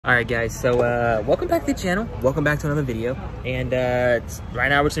Alright guys, so welcome back to the channel. Welcome back to another video. And right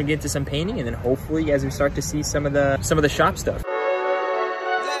now we're just gonna get into some painting, and then hopefully you guys will start to see some of the shop stuff.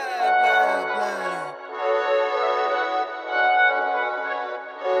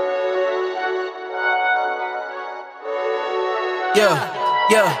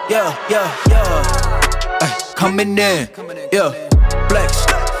 Ay, coming in, yeah, flex.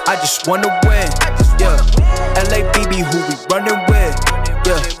 I just wanna win, yeah. LABB, who we running with,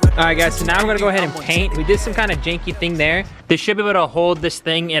 yeah. Alright guys, so now I'm gonna go ahead and paint. We did some kind of janky thing there. This should be able to hold this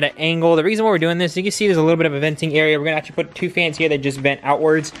thing at an angle. The reason why we're doing this, you can see there's a little bit of a venting area. We're gonna actually put two fans here that just vent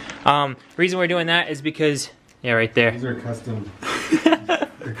outwards. Reason we're doing that is because, yeah, right there. These are custom.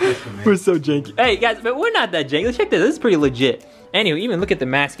 We're so janky. Hey guys, but we're not that janky. Let's check this. This is pretty legit. Anyway, even look at the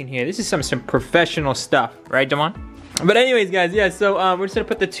mask in here. This is some professional stuff, right, Damon? But anyways, guys, yeah. So we're just gonna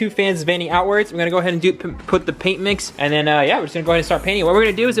put the two fans venting outwards. We're gonna go ahead and put the paint mix, and then yeah, we're just gonna go ahead and start painting. What we're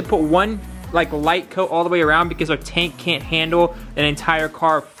gonna do is put one like light coat all the way around because our tank can't handle an entire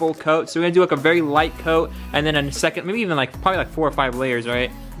car full coat. So we're gonna do like a very light coat, and then in a second, maybe even like probably like 4 or 5 layers,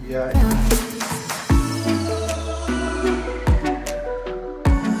 right? Yeah.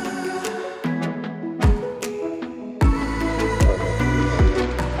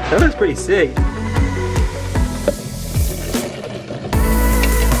 That looks pretty sick.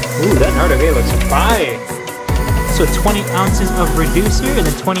 Ooh, that Nour looks fire. So 20 ounces of reducer and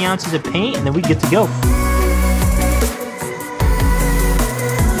then 20 ounces of paint, and then we get to go.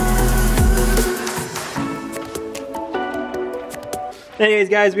 Anyways,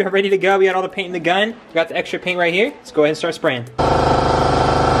 guys, we are ready to go. We got all the paint in the gun. We got the extra paint right here. Let's go ahead and start spraying.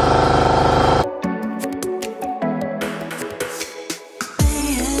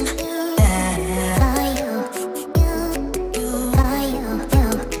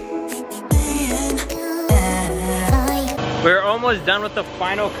 We're almost done with the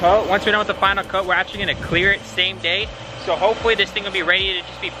final coat. Once we're done with the final coat, we're actually gonna clear it same day. So hopefully this thing will be ready to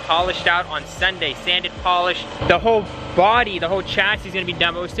just be polished out on Sunday, sanded, polished. The whole body, the whole chassis is gonna be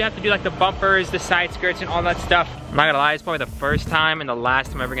done, but we still have to do like the bumpers, the side skirts, and all that stuff. I'm not gonna lie, it's probably the first time and the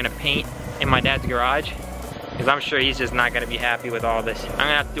last time I'm ever gonna paint in my dad's garage, because I'm sure he's just not gonna be happy with all this. I'm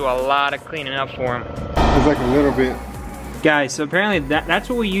gonna have to do a lot of cleaning up for him. It's like a little bit. Guys, so apparently that's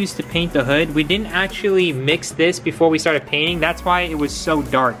what we used to paint the hood. We didn't actually mix this before we started painting. That's why it was so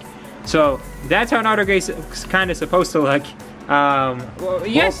dark. So that's how Nour is kind of supposed to look. Well,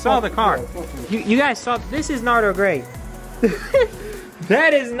 you guys saw the car. You guys saw, this is Nour gray.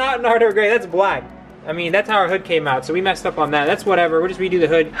 That is not Nour gray, that's black. I mean, that's how our hood came out, so we messed up on that. That's whatever, we'll just redo the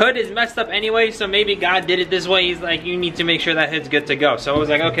hood. Hood is messed up anyway, so maybe God did it this way. He's like, you need to make sure that hood's good to go. So I was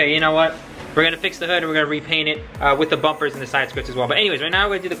like, okay, you know what? We're gonna fix the hood and we're gonna repaint it with the bumpers and the side skirts as well. But anyways, right now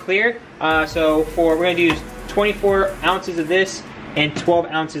we're gonna do the clear. So we're gonna use 24 ounces of this and 12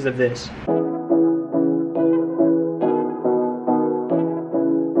 ounces of this.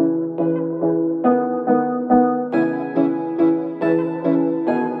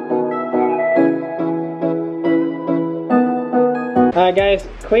 Alright guys,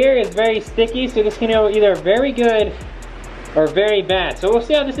 clear is very sticky, so this can go either very good or very bad. So we'll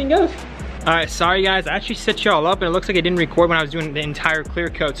see how this thing goes. Alright, sorry guys, I actually set y'all up and it looks like it didn't record when I was doing the entire clear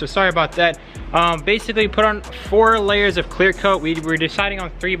coat, so sorry about that. Basically put on 4 layers of clear coat. We were deciding on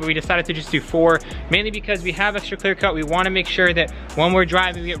 3, but we decided to just do 4, mainly because we have extra clear coat. We want to make sure that when we're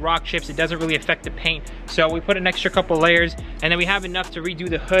driving we get rock chips, it doesn't really affect the paint. So we put an extra couple layers, and then we have enough to redo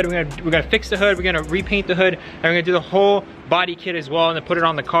the hood. We're gonna fix the hood, we're gonna repaint the hood, and we're gonna do the whole body kit as well, and then put it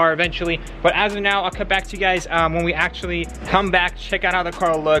on the car eventually. But as of now, I'll cut back to you guys when we actually come back, check out how the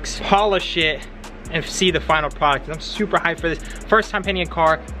car looks, polish it, and see the final product. I'm super hyped for this. First time painting a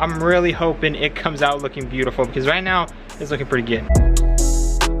car. I'm really hoping it comes out looking beautiful, because right now it's looking pretty good.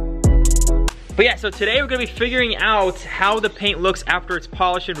 But yeah, so today we're gonna be figuring out how the paint looks after it's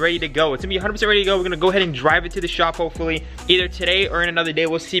polished and ready to go. It's gonna be 100% ready to go. We're gonna go ahead and drive it to the shop hopefully, either today or in another day,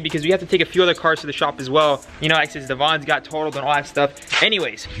 we'll see, because we have to take a few other cars to the shop as well. You know, like since Devon's got totaled and all that stuff.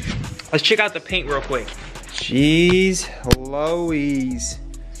 Anyways, let's check out the paint real quick. Jeez Louise.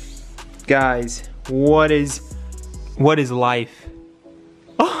 Guys, what is life?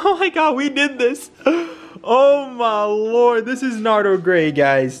 Oh my god, we did this. Oh my lord, this is Nour gray,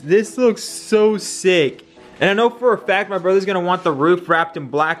 guys. This looks so sick. And I know for a fact my brother's gonna want the roof wrapped in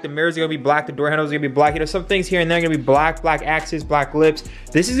black. The mirrors are gonna be black. The door handles are gonna be black. You know, some things here and there are gonna be black, black axes, black lips.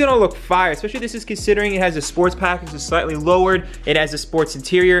 This is gonna look fire, especially this is considering it has a sports package that's slightly lowered. It has a sports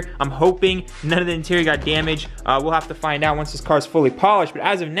interior. I'm hoping none of the interior got damaged. We'll have to find out once this car is fully polished. But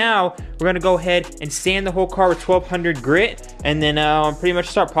as of now, we're gonna go ahead and sand the whole car with 1200 grit and then pretty much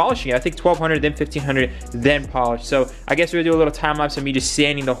start polishing it. I think 1200, then 1500, then polish. So I guess we're gonna do a little time lapse of me just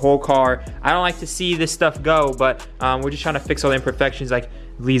sanding the whole car. I don't like to see this stuff go, but we're just trying to fix all the imperfections like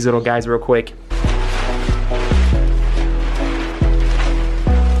these little guys real quick.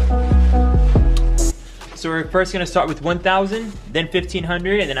 So we're first gonna start with 1000, then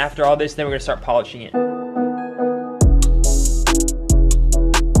 1500, and then after all this, then we're gonna start polishing it.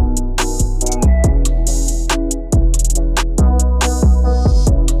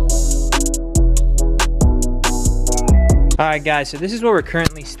 Alright guys, so this is where we're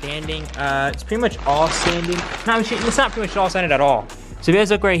currently standing. It's pretty much all sanding. No, it's not pretty much all sanded at all. So if you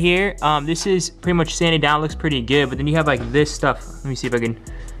guys look right here, this is pretty much sanded down, looks pretty good, but then you have like this stuff. Let me see if I can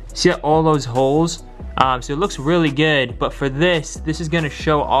see all those holes. So it looks really good, but for this is gonna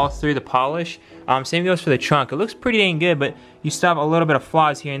show all through the polish. Same goes for the trunk. It looks pretty dang good, but you still have a little bit of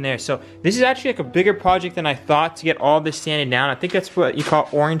flaws here and there. So this is actually like a bigger project than I thought to get all this sanded down. I think that's what you call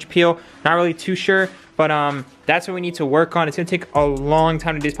orange peel. Not really too sure, but that's what we need to work on. It's gonna take a long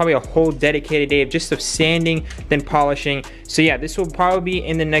time to do. It's probably a whole dedicated day of just of sanding, then polishing. So yeah, this will probably be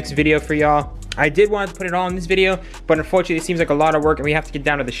in the next video for y'all. I did want to put it all in this video, but unfortunately it seems like a lot of work and we have to get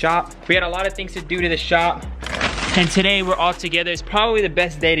down to the shop. We got a lot of things to do to the shop, and today we're all together. It's probably the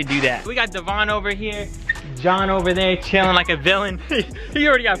best day to do that. We got Devon over here, John over there chilling like a villain. He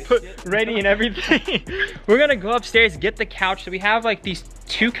already got put ready and everything. We're gonna go upstairs, get the couch. So we have like these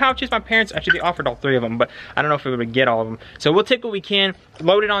 2 couches. My parents actually offered all 3 of them, but I don't know if we would get all of them. So we'll take what we can,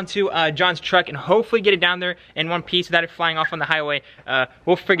 load it onto John's truck, and hopefully get it down there in one piece without it flying off on the highway.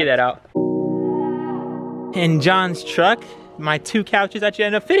 We'll figure that out. In John's truck, my 2 couches actually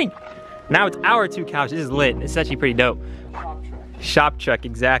ended up fitting. Now it's our 2 couches. This is lit. It's actually pretty dope. Shop truck,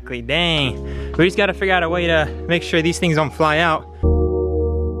 exactly. Dang. We just gotta figure out a way to make sure these things don't fly out.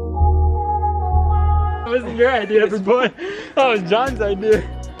 That wasn't your idea, boy. That was John's idea.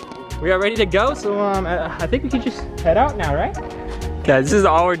 We are ready to go, so I think we can just head out now, right? Guys, this is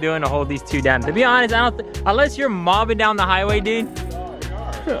all we're doing to hold these 2 down. To be honest, I don't unless you're mobbing down the highway, dude.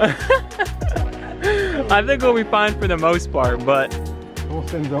 I think we'll be fine for the most part, but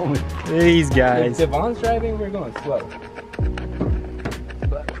these guys. If Devon's driving, we're going slow.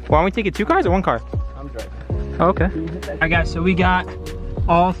 Why don't we take it 2 cars or 1 car? I'm driving. Oh, okay. Alright guys, so we got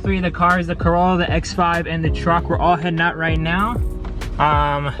all 3 of the cars, the Corolla, the X5, and the truck. We're all heading out right now.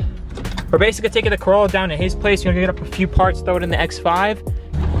 We're basically taking the Corolla down to his place. We're gonna get up a few parts, throw it in the X5,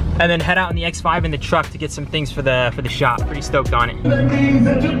 and then head out in the X5 in the truck to get some things for the shop. Pretty stoked on it. That means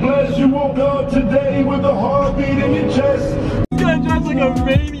that you're blessed. You woke up today with a heartbeat in your chest. This guy drives like a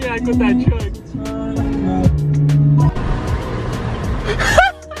maniac with that truck.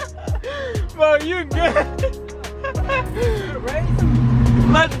 Bro, you good?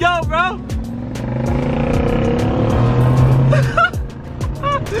 Let's go, bro.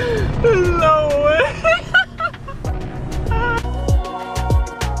 No way.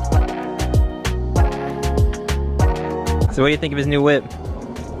 So what do you think of his new whip?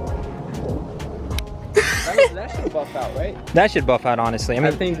 That should buff out, right? That should buff out, honestly. I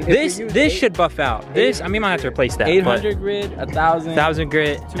mean, think this should buff out. This, I mean, I might have to replace that. 800 grit, 1,000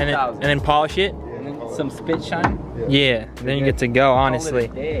 grit, 2,000. and then polish it. And then some spit shine. Yeah, then you get to go, honestly.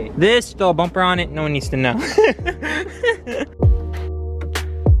 This, throw a bumper on it, no one needs to know.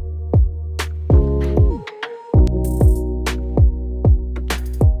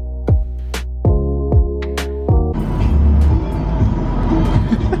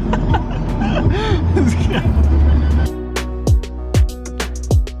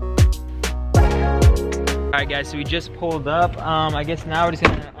 Alright guys, so we just pulled up. I guess now we're just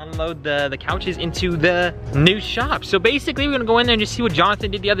gonna unload the couches into the new shop. So basically we're gonna go in there and just see what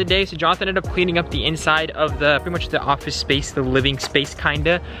Jonathan did the other day. So Jonathan ended up cleaning up the inside of pretty much the office space, the living space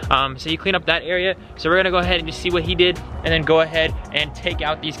kinda. So he cleaned up that area. So we're gonna go ahead and just see what he did and then go ahead and take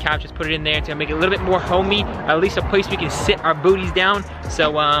out these couches, put it in there to make it a little bit more homey, at least a place we can sit our booties down.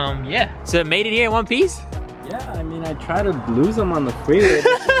 So yeah, so it made it here in one piece? Yeah, I mean, I try to lose them on the freeway.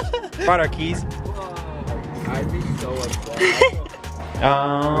 Brought our keys. I'd be so upset.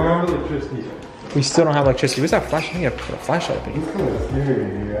 We still don't have electricity. What's that flash? I need to put a flashlight up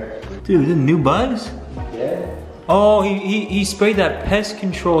here. Dude, is it new bugs? Yeah. Oh, he sprayed that pest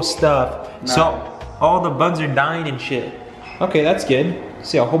control stuff. Nah. So all the bugs are dying and shit. Okay, that's good.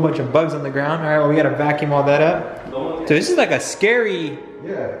 See a whole bunch of bugs on the ground. All right, well, we gotta vacuum all that up. So this is like a scary,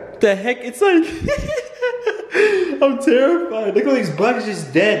 the heck, it's like, I'm terrified. Look at all these bugs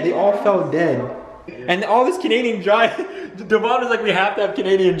just dead. They all fell dead. And all this Canadian Dry, Devon is like, we have to have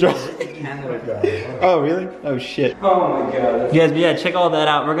Canadian Dry. Oh, really? Oh, shit. Oh my god. Yes, but yeah, check all that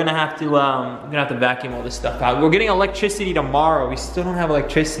out. We're gonna have to vacuum all this stuff out. We're getting electricity tomorrow. We still don't have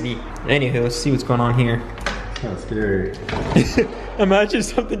electricity. Anywho, let's see what's going on here. Kind of scary. Imagine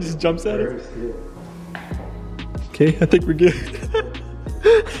something just jumps at us. Okay, I think we're good.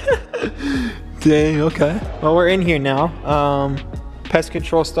 Dang, okay. Well, we're in here now. Pest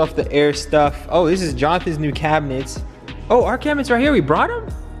control stuff, the air stuff. Oh, this is Jonathan's new cabinets. Oh, our cabinets right here. We brought them?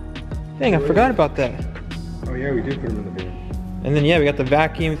 Dang, I forgot about that. Oh yeah, we did put them in the bin. And then yeah, we got the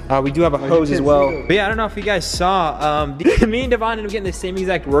vacuum. We do have a hose as well. But yeah, I don't know if you guys saw, me and Devon ended up getting the same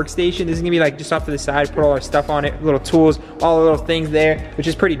exact workstation. This is gonna be like just off to the side, put all our stuff on it, little tools, all the little things there, which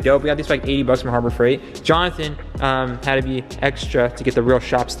is pretty dope. We got this for like 80 bucks from Harbor Freight. Jonathan had to be extra to get the real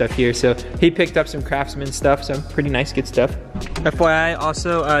shop stuff here. So he picked up some Craftsman stuff, some pretty nice, good stuff. FYI,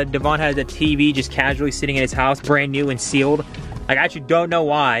 also, Devon has a TV just casually sitting in his house, brand new and sealed. Like, I actually don't know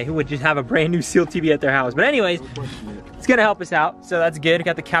why. Who would just have a brand new sealed TV at their house? But anyways, it's gonna help us out, so that's good. We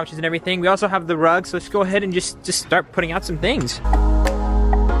got the couches and everything. We also have the rug, so let's go ahead and just start putting out some things.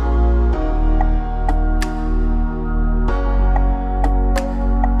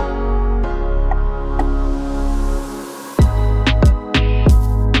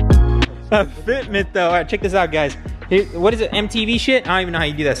 A fitment though. All right, check this out, guys. Here, what is it, MTV shit? I don't even know how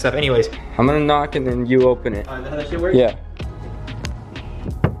you do that stuff. Anyways. I'm gonna knock and then you open it. Is that how that shit works? Yeah.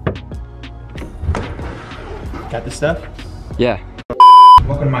 Got the stuff? Yeah.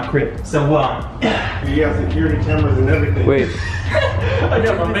 Welcome to my crib. So, You got security cameras and everything. Wait. I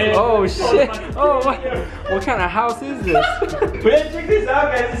got my man. Oh shit. Oh, what kind of house is this? But then check this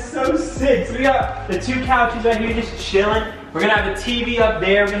out, guys. It's so sick. So we got the two couches right here just chilling. We're gonna have a TV up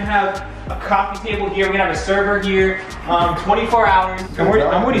there. We're gonna have a coffee table here. We're gonna have a server here. 24 hours. I'm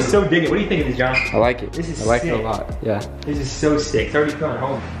already so digging. What do you think of this, John? I like it. This is I like sick. it a lot. Yeah. This is so sick. It's already feeling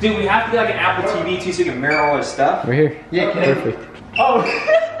home. Dude, we have to get like an Apple TV too so we can mirror all our stuff. Right here. Yeah, Perfect. Oh.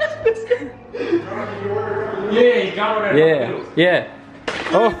 Yeah, he's got whatever. Yeah. Yeah.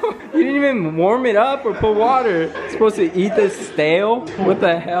 Oh, you didn't even warm it up or put water. You're supposed to eat this stale? What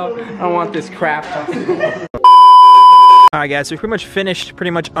the hell? I don't want this crap. Alright guys, so we pretty much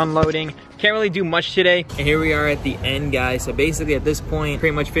finished unloading. Can't really do much today. And here we are at the end, guys. So basically at this point,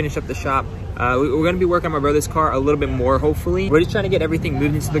 pretty much finished up the shop. We're gonna be working on my brother's car a little bit more, hopefully. We're just trying to get everything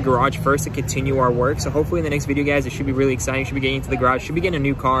moved into the garage first to continue our work. So hopefully in the next video, guys, it should be really exciting. Should be getting into the garage, should be getting a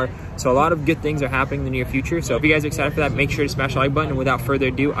new car. So a lot of good things are happening in the near future. So if you guys are excited for that, make sure to smash the like button. And without further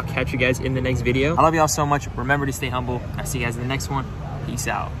ado, I'll catch you guys in the next video. I love y'all so much. Remember to stay humble. I'll see you guys in the next one. Peace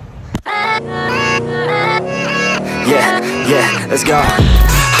out. Yeah, let's go.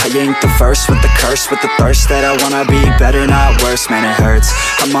 I ain't the first with the curse, with the thirst that I wanna be better, not worse, man it hurts.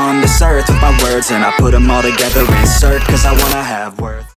 I'm on this earth with my words and I put them all together, insert, cause I wanna have worth.